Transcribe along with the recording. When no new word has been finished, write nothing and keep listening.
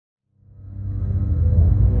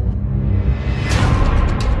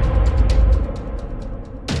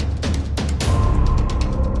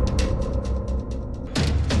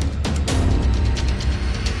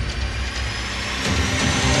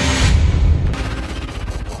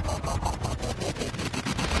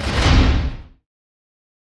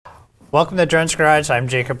Welcome to Drones Garage. I'm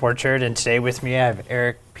Jacob Orchard, and today with me I have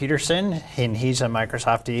Erik Petersen, and he's a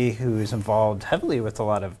Microsoftie who is involved heavily with a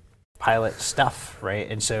lot of pilot stuff,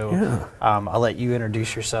 right? And so I'll let you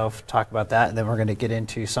introduce yourself, talk about that, and then we're going to get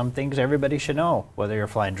into some things everybody should know, whether you're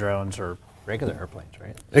flying drones or regular airplanes,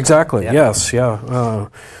 right? Exactly. Yes. Yeah.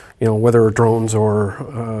 Whether drones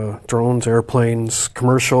or airplanes,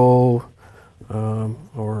 commercial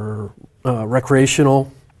or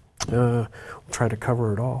recreational. We'll try to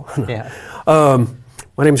cover it all.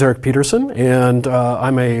 My name is Erik Petersen, and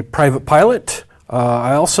I'm a private pilot.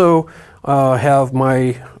 I also have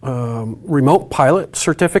my remote pilot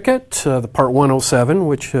certificate, the Part 107,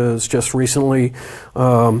 which was just recently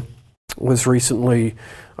brought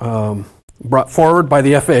forward by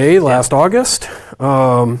the FAA last August.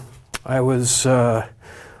 I was a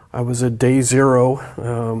day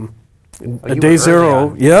zero. Day zero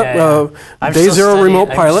remote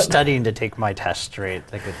pilot. I'm studying to take my test, right?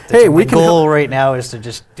 My goal right now is to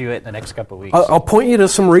just do it in the next couple of weeks. I'll point you to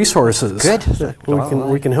some resources. Good.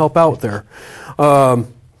 We can help out there. I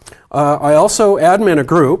also admin a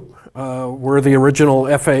group. We're the original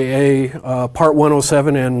FAA Part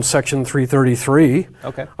 107 and Section 333.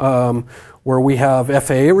 Okay. Where we have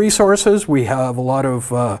FAA resources. We have a lot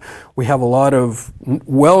of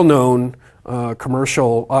well-known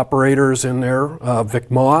commercial operators in there, Vic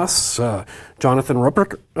Moss, Jonathan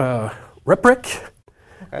Reprick,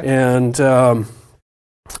 and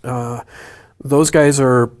those guys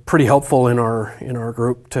are pretty helpful in our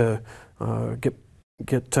group to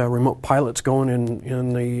get remote pilots going in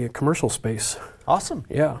the commercial space. Awesome.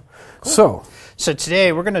 Yeah. Cool. So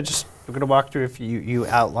today we're gonna walk through. If you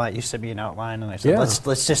sent me an outline, and I said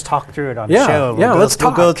let's just talk through it on the show.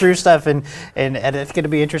 We'll go through stuff, and it's going to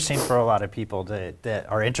be interesting for a lot of people that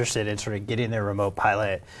are interested in sort of getting their remote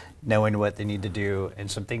pilot, knowing what they need to do, and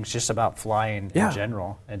some things just about flying in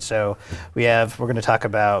general. And so we're going to talk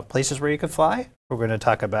about places where you can fly. We're going to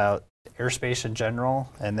talk about airspace in general,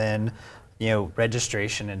 and then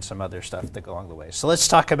registration and some other stuff that go along the way. So let's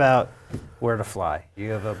talk about where to fly. You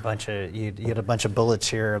have a bunch of you had a bunch of bullets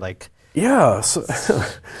here, like. Yeah. So,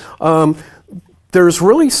 there's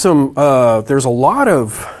really there's a lot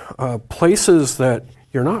of places that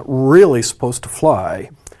you're not really supposed to fly.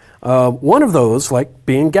 One of those, like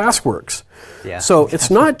being gasworks. Yeah. So it's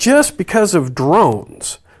not just because of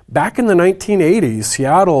drones. Back in the 1980s,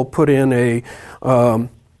 Seattle put in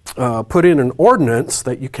an ordinance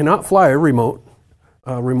that you cannot fly a remote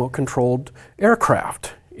controlled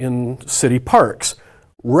aircraft in city parks.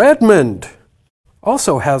 Redmond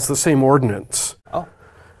also has the same ordinance. Oh,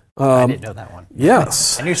 I didn't know that one.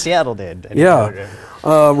 Yes. I knew Seattle did.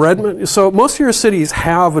 Redmond. So most of your cities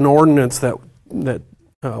have an ordinance that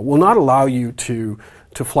will not allow you to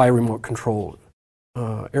fly remote controlled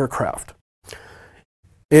aircraft.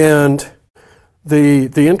 And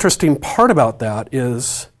the interesting part about that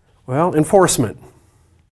is, enforcement.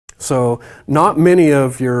 So not many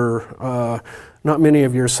of your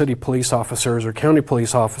city police officers or county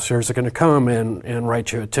police officers are going to come and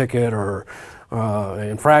write you a ticket or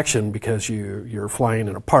infraction because you're flying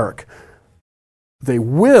in a park. They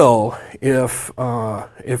will if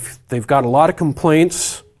they've got a lot of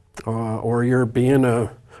complaints or you're being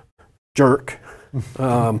a jerk.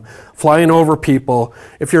 Flying over people.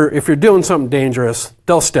 If you're doing something dangerous,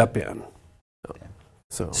 they'll step in.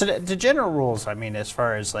 So the general rules, as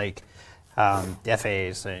far as like the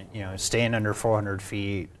FAA's, staying under 400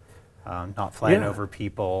 feet, not flying over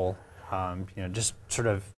people, just sort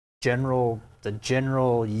of the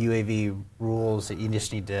general UAV rules that you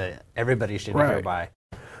just everybody should adhere by,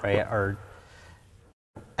 right?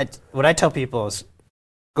 What I tell people is,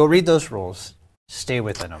 go read those rules, stay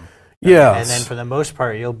within them. Yeah. And then for the most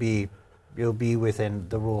part, you'll be within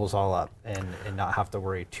the rules all up and not have to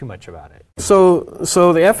worry too much about it. So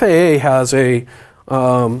the FAA has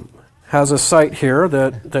a site here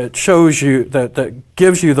that shows you that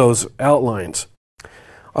gives you those outlines.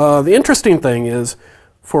 The interesting thing is,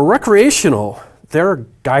 for recreational, there are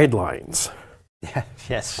guidelines. Yeah.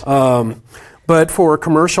 Yes. But for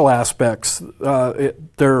commercial aspects,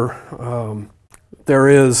 there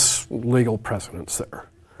is legal precedence there.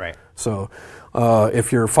 Right. So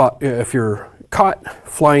if you're caught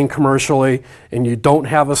flying commercially and you don't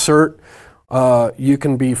have a cert, you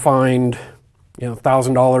can be fined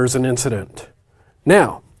 $1,000 an incident.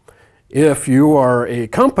 Now, if you are a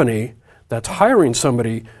company that's hiring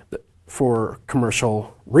somebody for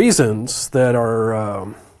commercial reasons that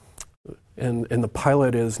are and the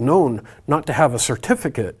pilot is known not to have a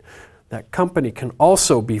certificate, that company can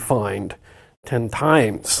also be fined 10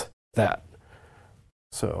 times that.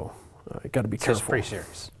 So you got to be careful. It's pretty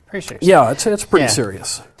serious. Pretty serious. Yeah, it's pretty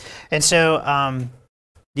serious. And so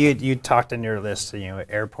you talked in your list,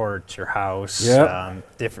 airports, your house,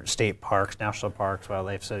 different state parks, national parks,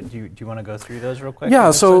 wildlife. So do you want to go through those real quick?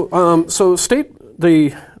 Yeah. So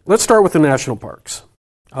let's start with the national parks.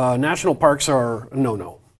 National parks are a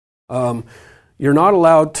no-no. You're not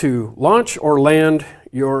allowed to launch or land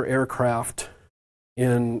your aircraft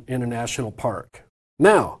in a national park.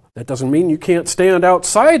 Now, that doesn't mean you can't stand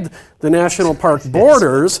outside the national park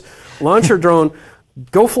borders, launch your drone,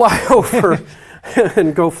 go fly over,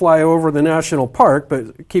 and go fly over the national park,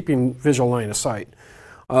 but keeping visual line of sight,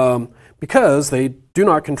 because they do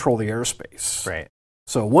not control the airspace. Right.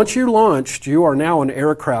 So once you launched, you are now an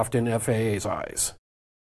aircraft in FAA's eyes.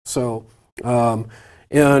 So,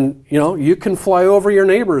 and you can fly over your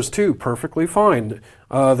neighbors too, perfectly fine.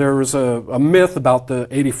 There was a myth about the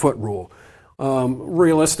 80-foot rule.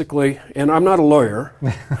 Realistically, and I'm not a lawyer.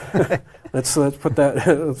 let's put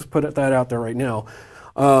that out there right now.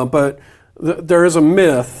 But there is a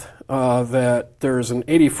myth that there's an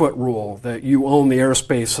 80-foot rule that you own the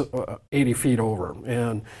airspace 80 feet over,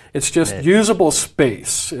 and it's just usable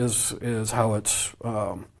space is how it's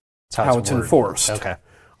enforced. Okay.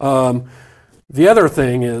 The other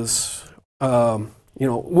thing is,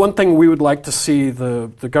 one thing we would like to see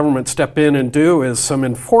the government step in and do is some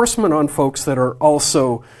enforcement on folks that are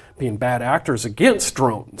also being bad actors against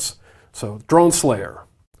drones. So, Drone Slayer.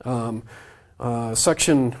 Title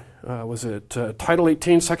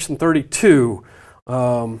 18, Section 32.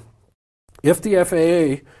 If the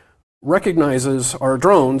FAA recognizes our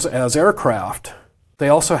drones as aircraft, they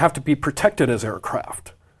also have to be protected as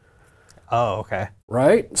aircraft. Oh, okay.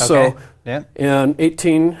 Right? Okay. So, yeah. And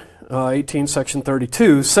 18 Section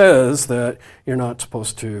 32 says that you're not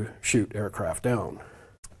supposed to shoot aircraft down.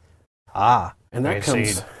 And that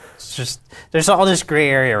comes... It's just there's all this gray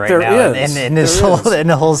area right there now is. in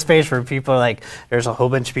the whole space where people are like, there's a whole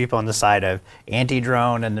bunch of people on the side of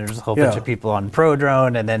anti-drone, and there's a whole bunch of people on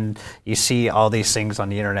pro-drone, and then you see all these things on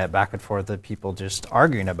the internet back and forth of people just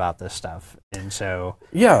arguing about this stuff. And so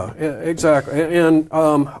exactly, and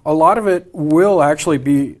a lot of it will actually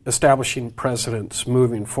be establishing precedents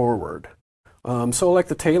moving forward. So like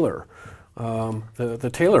the Taylor. The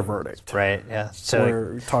Taylor verdict. Right, yeah. So if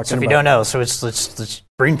you about, don't know, let's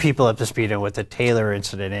bring people up to speed on what the Taylor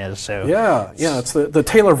incident is. So it's the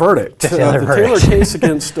Taylor verdict. The Taylor case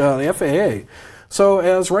against the FAA. So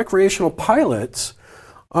as recreational pilots,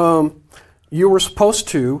 you were supposed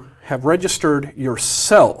to have registered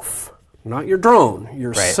yourself, not your drone,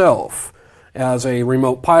 yourself, as a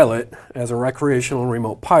remote pilot, as a recreational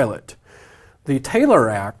remote pilot. The Taylor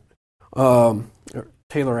Act,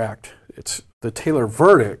 it's the Taylor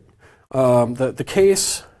verdict. The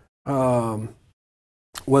case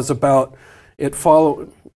was about it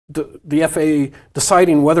followed the FAA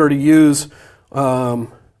deciding whether to use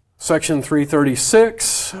Section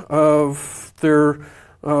 336 of their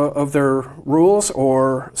rules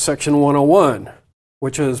or Section 101,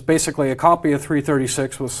 which is basically a copy of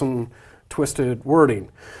 336 with some twisted wording,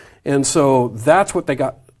 and so that's what they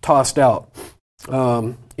got tossed out.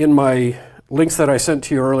 In my links that I sent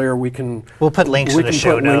to you earlier, we'll put links in the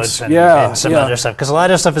show notes and some other stuff, because a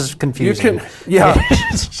lot of stuff is confusing.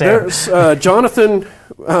 There's Jonathan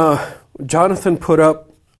put up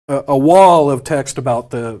a wall of text about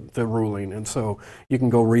the ruling, and so you can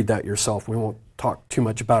go read that yourself. We won't talk too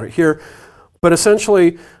much about it here, but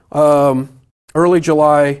essentially, early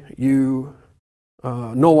July, you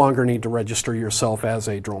no longer need to register yourself as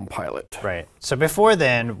a drone pilot. Right. So before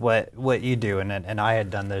then, what you do, and I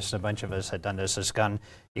had done this, and a bunch of us had done this, is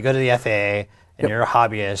you go to the FAA, and you're a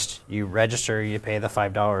hobbyist, you register, you pay the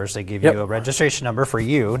 $5, they give you a registration number for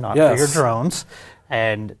you, not for your drones,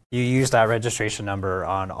 and you use that registration number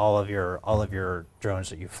on all of your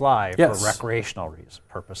drones that you fly for recreational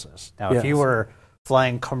purposes. Now, if you were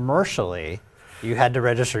flying commercially, you had to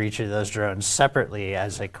register each of those drones separately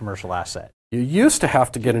as a commercial asset. You used to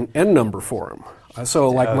have to get an N number for them.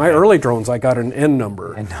 So my early drones, I got an N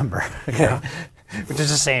number. N number. Yeah. Which is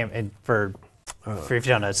the same, and for if you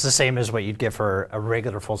don't know, it's the same as what you'd get for a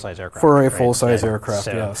regular full-size aircraft. For a full-size aircraft,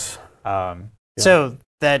 yes. So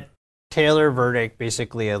that Taylor verdict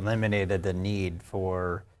basically eliminated the need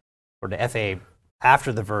for the FAA.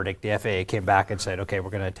 After the verdict, the FAA came back and said, okay, we're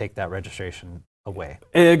going to take that registration away.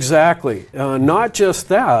 Exactly. Not just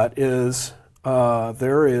that,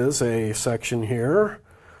 there is a section here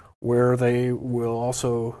where they will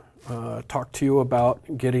also talk to you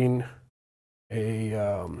about getting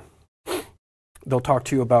they'll talk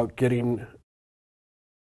to you about getting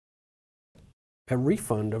a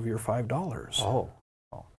refund of your $5. Oh.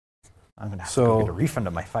 I'm going to have to go get a refund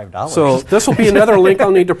of my $5. So this will be another link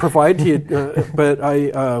I'll need to provide to you, but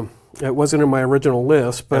it wasn't in my original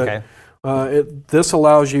list. But this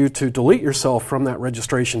allows you to delete yourself from that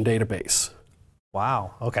registration database.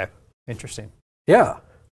 Wow. Okay. Interesting. Yeah.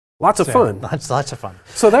 Lots of fun. Lots of fun.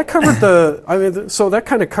 So that covered so that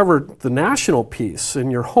kind of covered the national piece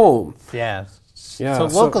in your home. Yeah. Yeah. So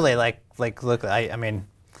locally, look, I mean,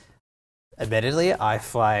 admittedly, I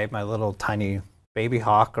fly my little tiny baby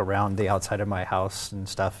hawk around the outside of my house and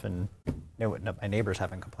stuff, and my neighbors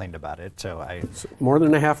haven't complained about it. So more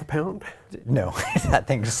than a half a pound? No, that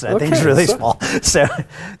thing's really small. So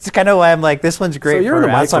it's kind of why I'm like, this one's great for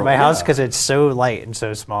outside my house because it's so light and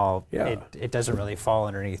so small. Yeah. It doesn't really fall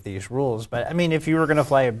underneath these rules. But I mean, if you were going to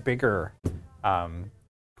fly a bigger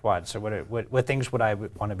quad, so what things would I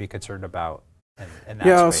want to be concerned about in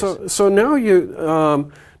that space? So now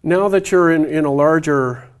now that you're in a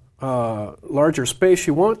larger space,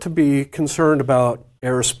 you want to be concerned about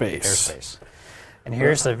airspace. And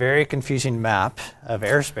here's the very confusing map of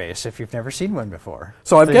airspace if you've never seen one before.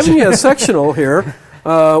 So I've given you a sectional here.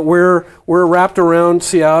 We're wrapped around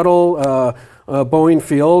Seattle, Boeing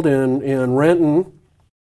Field, and Renton.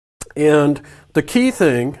 And the key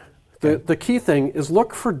thing is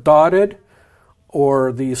look for dotted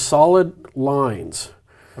or the solid lines.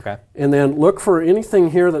 Okay. And then look for anything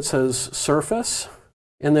here that says surface.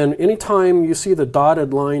 And then anytime you see the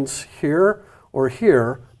dotted lines here or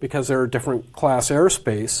here, because they're a different class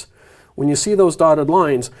airspace, when you see those dotted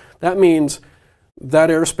lines, that means that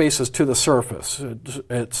airspace is to the surface.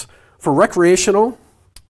 It's for recreational,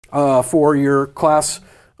 for your class,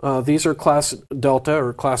 these are class Delta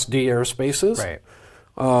or class D airspaces. Right.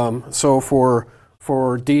 So for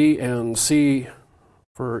D and C,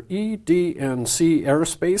 for E, D, and C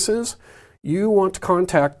airspaces, you want to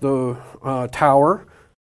contact the tower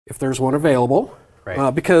if there's one available.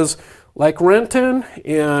 Right. Because like Renton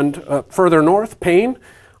and further north, Payne,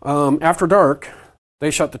 after dark,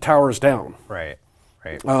 they shut the towers down. Right.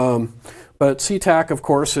 But SeaTac, of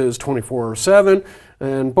course, is 24/7,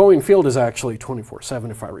 and Boeing Field is actually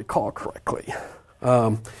 24/7, if I recall correctly.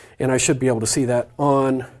 And I should be able to see that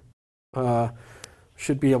on the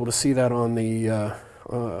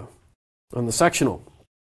sectional.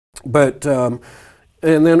 But and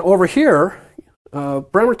then over here,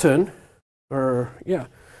 Bremerton,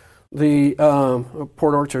 the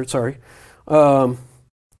Port Orchard, sorry,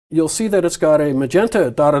 you'll see that it's got a magenta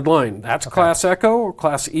dotted line. That's Class Echo or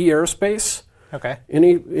Class E airspace. Okay.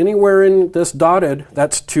 Anywhere in this dotted,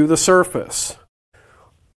 that's to the surface.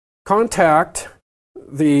 Contact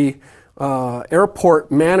the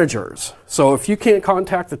airport managers. So if you can't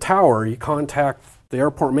contact the tower, you contact the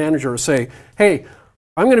airport manager and say, hey,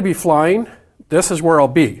 I'm going to be flying. This is where I'll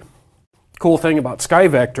be. Cool thing about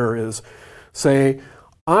SkyVector is, say,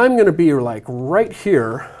 I'm going to be like right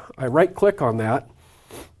here. I right click on that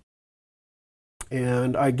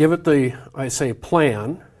and I give it I say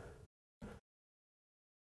plan.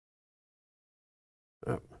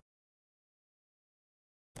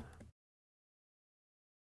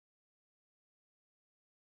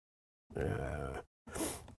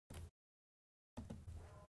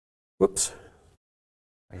 Whoops.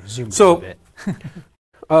 So a bit.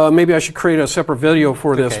 Maybe I should create a separate video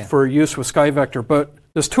for this for use with SkyVector. But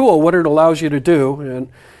this tool, what it allows you to do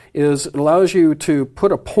is it allows you to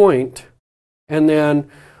put a point, and then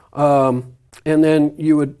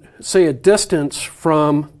you would say a distance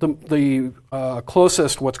from the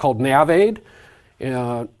closest what's called nav aid.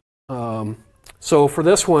 So for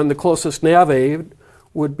this one, the closest nav aid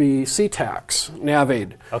would be SeaTac's nav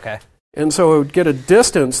aid. Okay. And so it would get a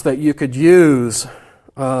distance that you could use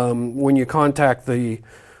when you contact the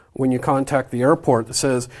airport that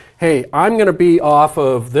says, "Hey, I'm going to be off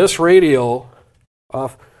of this radial, and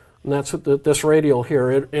that's this radial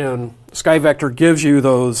here." And SkyVector gives you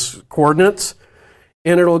those coordinates,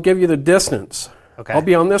 and it'll give you the distance. Okay. I'll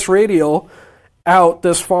be on this radial, out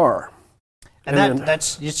this far. And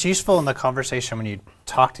it's useful in the conversation when you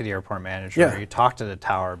talk to the airport manager or you talk to the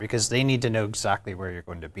tower because they need to know exactly where you're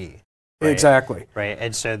going to be. Right? Exactly. Right.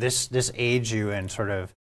 And so this aids you in sort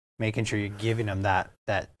of making sure you're giving them that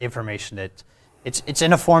information that it's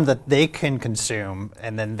in a form that they can consume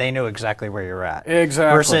and then they know exactly where you're at.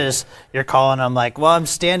 Exactly. Versus you're calling them like, well, I'm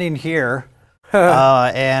standing here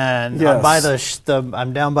and yes.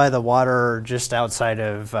 I'm down by the water just outside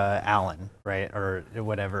of Allen, right, or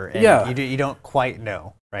whatever. And you don't quite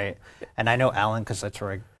know, right? And I know Allen because that's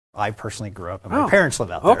where I personally grew up, and my parents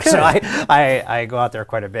live out there, so I go out there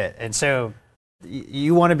quite a bit. And so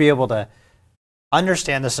you want to be able to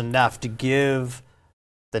understand this enough to give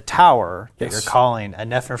the tower that you're calling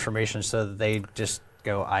enough information so that they just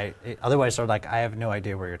go, otherwise they're like, I have no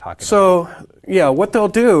idea where you're talking about. So, yeah, what they'll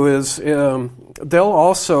do is they'll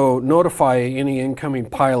also notify any incoming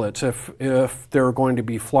pilots if they're going to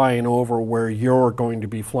be flying over where you're going to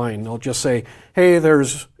be flying. They'll just say, hey,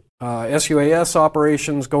 there's SUAS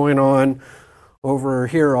operations going on over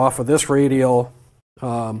here off of this radial,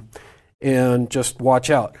 and just watch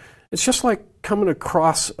out. It's just like coming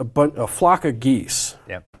across a flock of geese.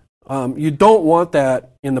 Yep. You don't want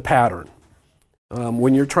that in the pattern.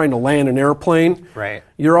 When you're trying to land an airplane, right,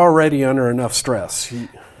 you're already under enough stress.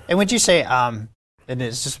 And would you say, and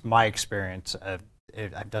it's just my experience,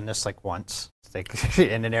 I've done this like once, like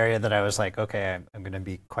in an area that I was like, okay, I'm going to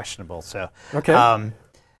be questionable. So, okay.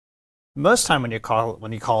 Most time when you call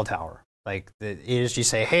a tower, like you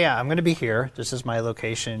say, hey, I'm going to be here. This is my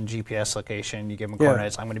location, GPS location. You give them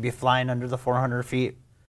coordinates. I'm going to be flying under the 400 feet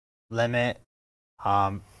limit,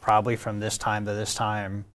 probably from this time to this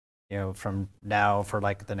time. From now for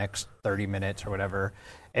like the next 30 minutes or whatever.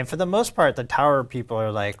 And for the most part, the tower people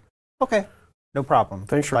are like, okay, no problem.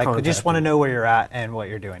 Thanks for contacting. We just want to know where you're at and what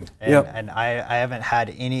you're doing. And, yep. and I haven't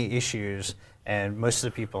had any issues, and most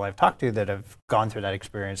of the people I've talked to that have gone through that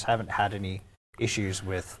experience haven't had any issues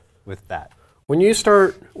with that. When you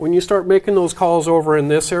start making those calls over in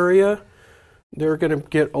this area, they're going to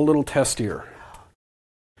get a little testier.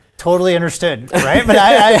 Totally understood, right?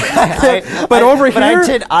 But over here,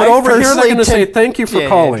 they're going to say thank you for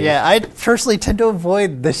calling. Yeah, I personally tend to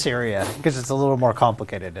avoid this area because it's a little more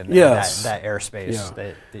complicated in that airspace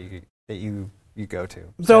that you go to.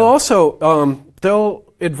 They'll also they'll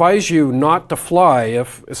advise you not to fly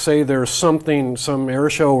if, say, there's some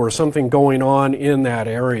air show or something going on in that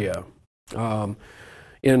area.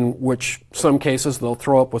 In which some cases they'll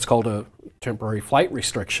throw up what's called a temporary flight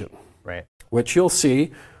restriction, right? Which you'll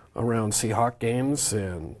see around Seahawk games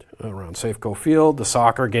and around Safeco Field, the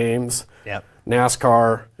soccer games, yep.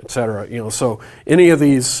 NASCAR, etc. So any of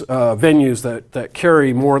these venues that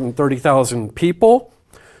carry more than 30,000 people,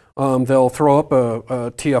 they'll throw up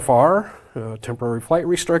a TFR, a temporary flight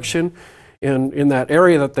restriction, and in that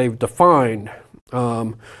area that they've defined,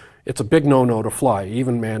 it's a big no-no to fly,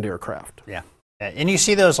 even manned aircraft. Yeah, and you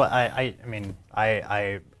see those.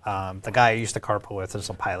 The guy I used to carpool with is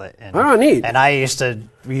a pilot. And, neat. And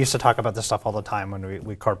we used to talk about this stuff all the time when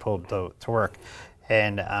we carpooled to work.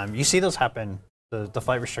 And you see those happen. The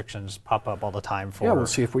flight restrictions pop up all the time for we'll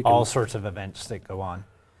see if we can. All sorts of events that go on.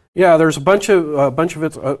 Yeah, there's a bunch of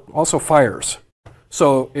it. Also fires.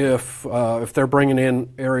 So if they're bringing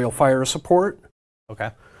in aerial fire support, okay,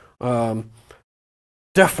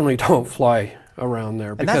 definitely don't fly around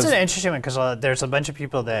there. And that's an interesting one because there's a bunch of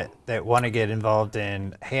people that want to get involved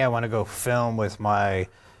in, hey, I want to go film with my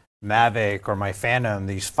Mavic or my Phantom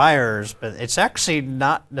these fires, but it's actually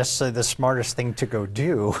not necessarily the smartest thing to go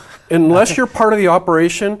do. Unless you're part of the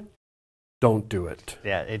operation, don't do it.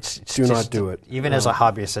 Yeah, it's do not do it. Even as a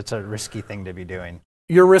hobbyist, it's a risky thing to be doing.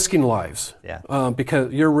 You're risking lives. Yeah.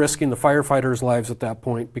 Because you're risking the firefighters' lives at that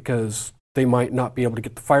point because they might not be able to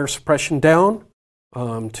get the fire suppression down.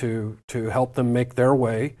 To help them make their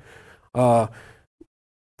way, fire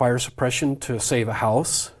suppression to save a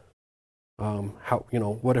house.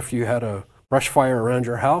 What if you had a brush fire around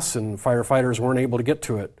your house and firefighters weren't able to get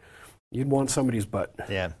to it? You'd want somebody's butt.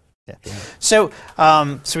 Yeah. So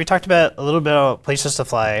we talked about a little bit about places to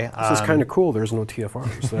fly. This is kind of cool. There's no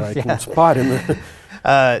TFRs that I can spot in the.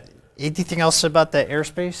 Anything else about the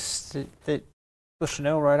airspace that people should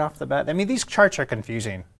know right off the bat? I mean, these charts are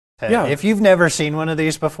confusing. Yeah. If you've never seen one of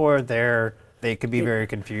these before, they could be very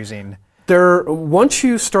confusing. Once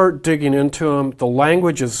you start digging into them, the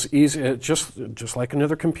language is easy, just like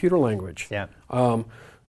another computer language. Yeah.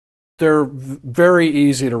 They're very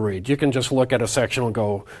easy to read. You can just look at a section and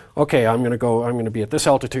go, okay, I'm going to be at this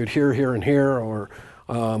altitude here, here, and here, or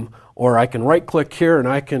I can right-click here and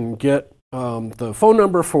I can get the phone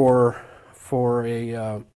number for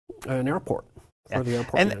an airport. Yeah. For the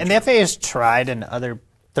airport. And the FAA has tried, and other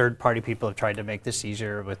third-party people have tried to make this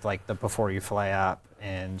easier with like the before you fly app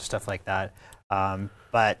and stuff like that.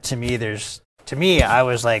 But to me, I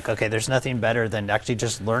was like, okay, there's nothing better than actually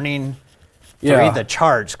just learning to read the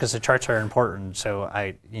charts because the charts are important. So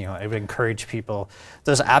I would encourage people.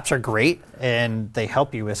 Those apps are great and they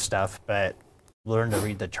help you with stuff, but learn to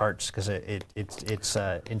read the charts because it's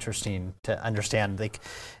interesting to understand. Like,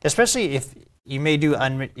 especially if you may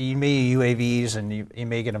UAVs and you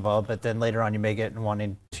may get involved, but then later on you may get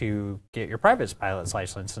wanting to get your private pilot's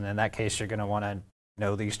license, and in that case you're going to want to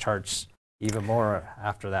know these charts even more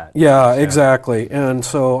after that. Yeah, exactly. And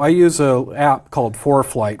so I use an app called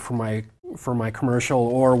ForeFlight for my commercial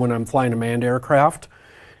or when I'm flying a manned aircraft.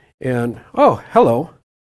 And hello.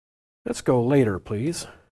 Let's go later, please.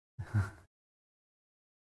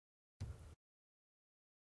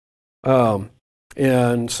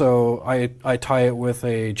 And so I tie it with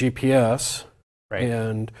a GPS, right.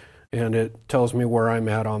 and it tells me where I'm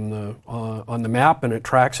at on the map, and it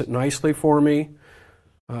tracks it nicely for me.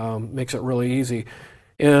 Makes it really easy.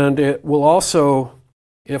 And it will also,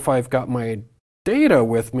 if I've got my data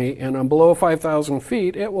with me and I'm below 5,000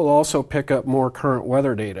 feet, it will also pick up more current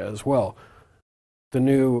weather data as well. The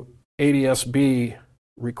new ADS-B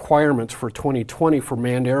requirements for 2020 for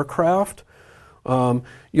manned aircraft,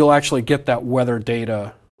 you'll actually get that weather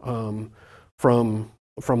data from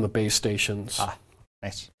the base stations.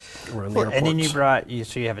 Nice. The and then you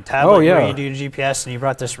have a tablet where you do GPS, and you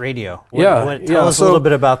brought this radio. Tell us a little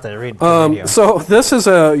bit about the radio. So this is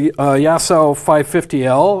a Yasel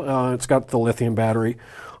 550L. It's got the lithium battery.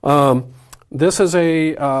 This is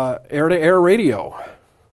a air-to-air radio.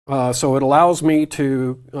 So it allows me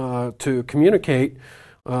to communicate.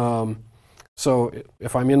 So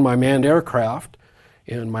if I'm in my manned aircraft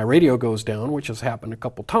and my radio goes down, which has happened a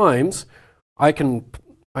couple times, I can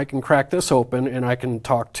crack this open and I can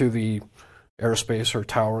talk to the airspace or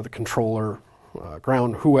tower, the controller,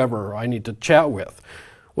 ground, whoever I need to chat with.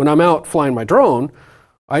 When I'm out flying my drone,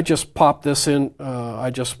 I just pop this in.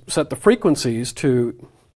 I just set the frequencies to,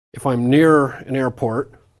 if I'm near an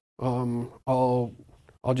airport, I'll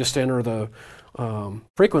just enter the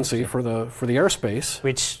frequency for the airspace,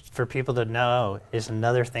 which for people to know is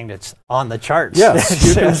another thing that's on the charts. Yes,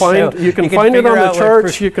 you can find it on the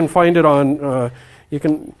charts. You can find it on you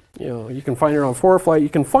can find it on ForeFlight. You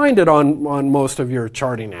can find it on most of your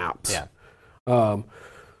charting apps. Yeah.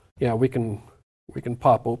 We can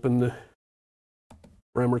pop open the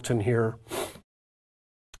Bremerton here,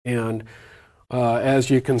 and as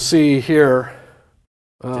you can see here,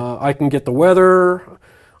 I can get the weather.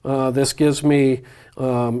 This gives me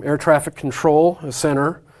air traffic control, a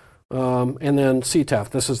center, and then CTAF.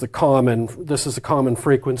 This is the common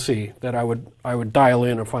frequency that I would dial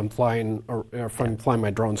in if I'm flying I'm flying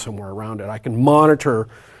my drone somewhere around it. I can monitor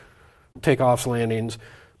takeoffs, landings,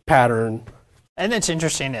 pattern. And it's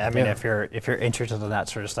interesting. I mean, if you're interested in that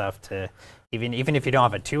sort of stuff, to even if you don't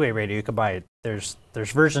have a two-way radio, you could buy. There's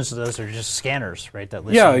versions of those that are just scanners, right? That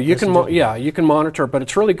listen, you can monitor, but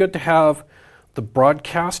it's really good to have the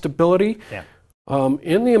broadcast ability. Yeah.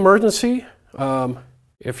 In the emergency,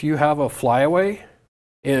 if you have a flyaway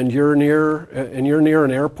and you're near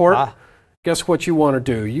an airport, guess what you want to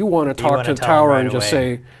do? You want to talk to the tower and just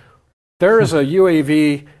say, there is a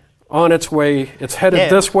UAV on its way. It's headed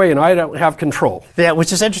this way, and I don't have control. Yeah,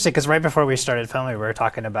 which is interesting because right before we started filming, we were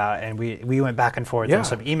talking about, and we went back and forth on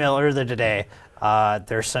some email earlier today.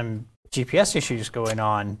 There's some GPS issues going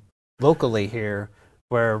on locally here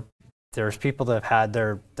where there's people that have had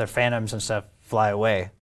their Phantoms and stuff fly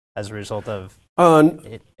away as a result of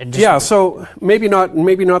it. So maybe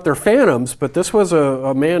not their Phantoms, but this was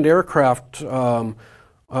a manned aircraft.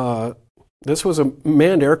 This was a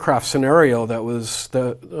manned aircraft scenario that was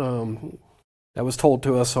told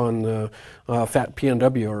to us on the FAT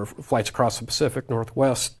PNW, or Flights Across the Pacific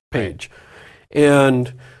Northwest page,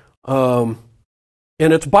 and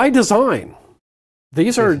it's by design.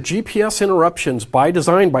 These are GPS interruptions by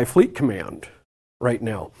design by Fleet Command right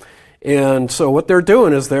now. And so what they're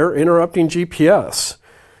doing is they're interrupting GPS.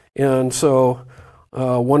 And so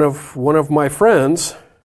one of my friends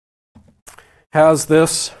has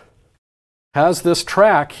this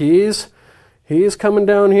track. He's coming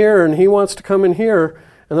down here and he wants to come in here,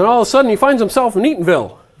 and then all of a sudden he finds himself in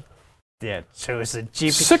Eatonville. Yeah, so it's a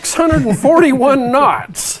GPS 641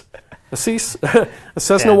 knots. A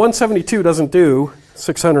Cessna 172 doesn't do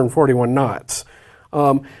 641 knots.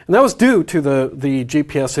 And that was due to the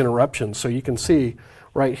GPS interruption. So you can see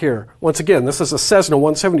right here. Once again, this is a Cessna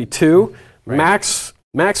 172. Right.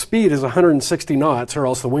 Max speed is 160 knots, or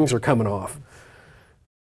else the wings are coming off.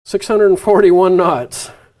 641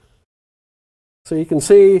 knots. So you can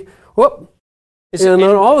see, whoop, and then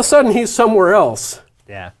all of a sudden he's somewhere else.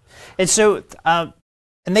 Yeah. And so, and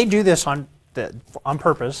they do this on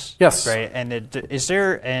purpose. Yes. Right. And is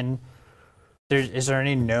there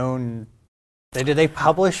any known? Do they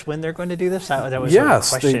publish when they're going to do this? That was a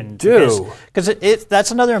question. Yes, they do. Because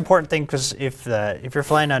that's another important thing. Because if you're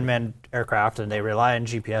flying unmanned aircraft and they rely on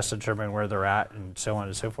GPS to determine where they're at and so on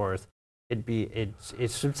and so forth,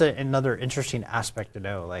 it's another interesting aspect to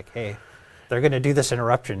know. Like, hey, they're going to do this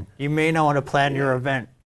interruption. You may not want to plan your event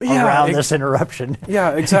around this interruption.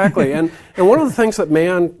 Yeah, exactly. and one of the things that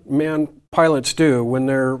manned pilots do when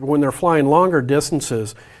they're flying longer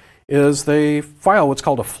distances is they file what's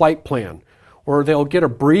called a flight plan, or they'll get a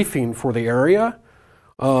briefing for the area.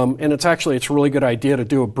 and it's a really good idea to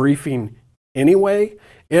do a briefing anyway.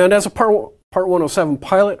 And as a Part 107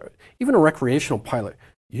 pilot, even a recreational pilot,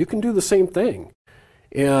 you can do the same thing.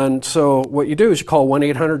 And so what you do is you call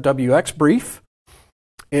 1-800-WX-BRIEF,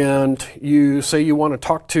 and you say you want to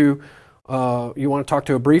talk to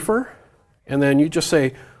a briefer, and then you just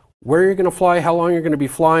say where you're going to fly, how long you're going to be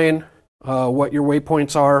flying, what your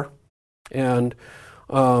waypoints are, and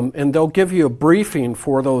they'll give you a briefing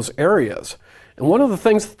for those areas. And one of the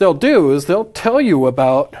things that they'll do is they'll tell you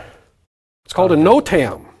about, it's called a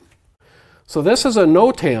NOTAM. So this is a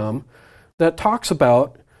NOTAM that talks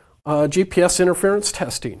about GPS interference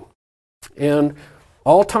testing. And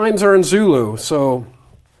all times are in Zulu, so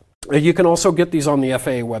you can also get these on the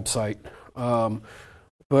FAA website.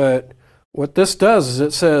 But what this does is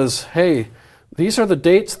it says, hey, these are the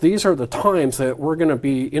dates, these are the times that we're going to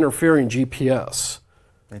be interfering GPS.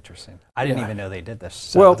 Interesting. I didn't even know they did this.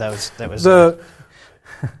 So well, that was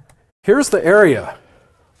here's the area.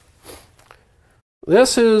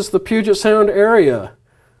 This is the Puget Sound area.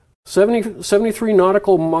 73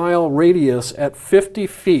 nautical mile radius at 50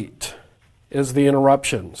 feet is the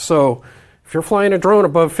interruption. So if you're flying a drone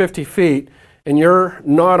above 50 feet and you're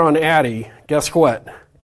not on ADI, guess what?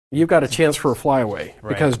 You've got a chance for a flyaway, right,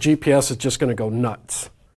 because GPS is just going to go nuts.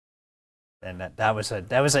 And that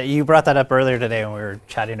was you brought that up earlier today when we were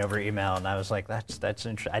chatting over email, and I was like, that's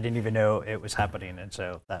interesting. I didn't even know it was happening, and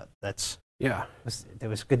so that's it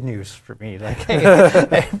was good news for me. Like,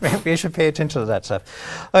 hey, maybe I should pay attention to that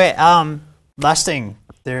stuff. Okay, last thing,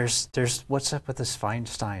 there's what's up with this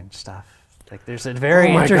Feinstein stuff? Like, there's a very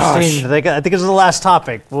interesting. Like, I think it's the last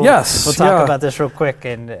topic. We'll talk about this real quick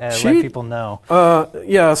and let people know.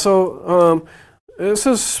 So this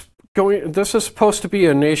is supposed to be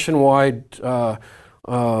a nationwide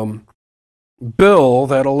bill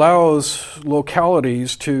that allows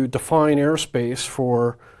localities to define airspace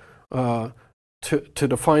for to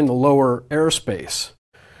define the lower airspace.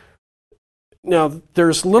 Now,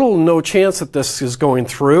 there's no chance that this is going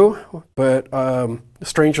through, but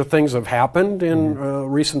stranger things have happened in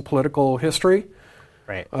recent political history.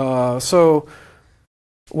 Right. So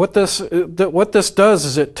what this does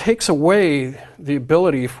is it takes away the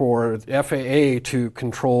ability for the FAA to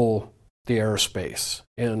control the airspace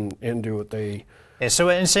and do what they. Yeah, so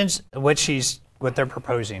in a sense, what they're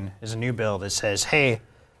proposing is a new bill that says, hey,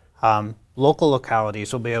 local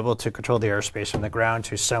localities will be able to control the airspace from the ground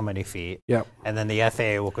to so many feet. Yep. And then the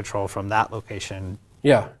FAA will control from that location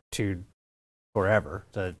to forever,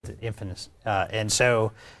 to infinite. And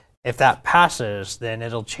so if that passes, then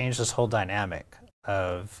it'll change this whole dynamic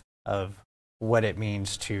of what it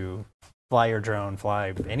means to fly your drone,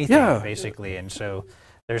 fly anything, basically. And so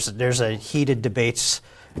there's a heated debates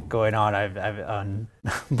going on on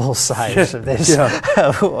both sides of this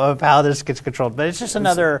of how this gets controlled. But it's just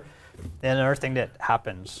another thing that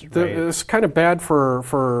happens. Right? It's kind of bad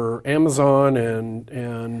for Amazon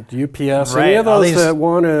and UPS. Right. Any of those that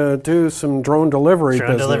want to do some drone delivery business.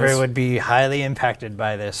 Drone delivery would be highly impacted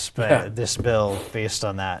by this bill based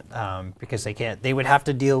on that, because they would have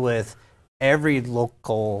to deal with every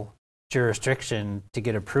local jurisdiction to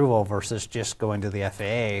get approval versus just going to the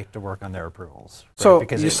FAA to work on their approvals. Right?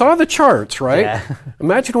 So you saw the charts, right? Yeah.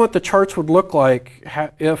 Imagine what the charts would look like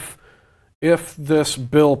if this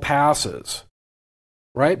bill passes,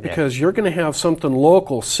 right? Because you're going to have something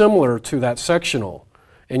local similar to that sectional,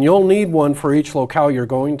 and you'll need one for each locale you're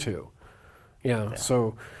going to.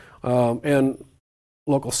 So, and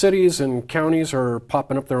local cities and counties are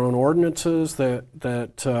popping up their own ordinances that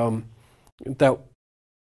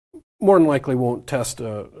more than likely won't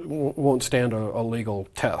stand a legal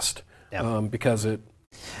test because it.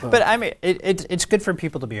 But I mean, it's good for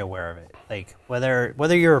people to be aware of it. Like whether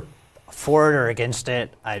you're for it or against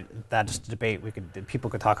it, that's a debate people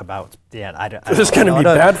could talk about. It's going to be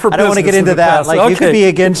bad for business. I don't want to get into that. Like you could be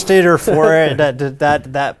against it or for it.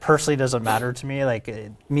 That personally doesn't matter to me. Like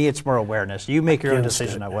me, it's more awareness. You make your own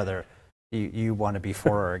decision on whether you want to be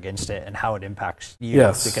for or against it and how it impacts you.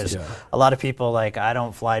 Because a lot of people I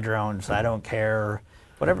don't fly drones. I don't care.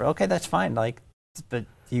 Whatever. Okay, that's fine. But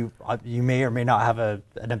you may or may not have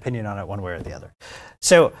an opinion on it one way or the other.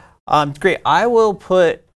 So great. I will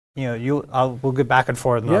put. We'll get back and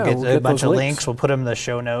forth, and I'll get a bunch of links. We'll put them in the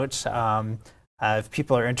show notes. If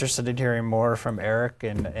people are interested in hearing more from Erik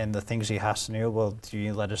and the things he has to do,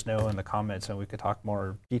 you let us know in the comments, and we could talk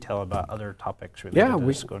more detail about other topics related to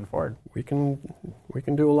this going forward. We can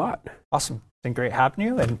do a lot. Awesome. It's been great having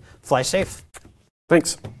you, and fly safe.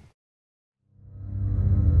 Thanks.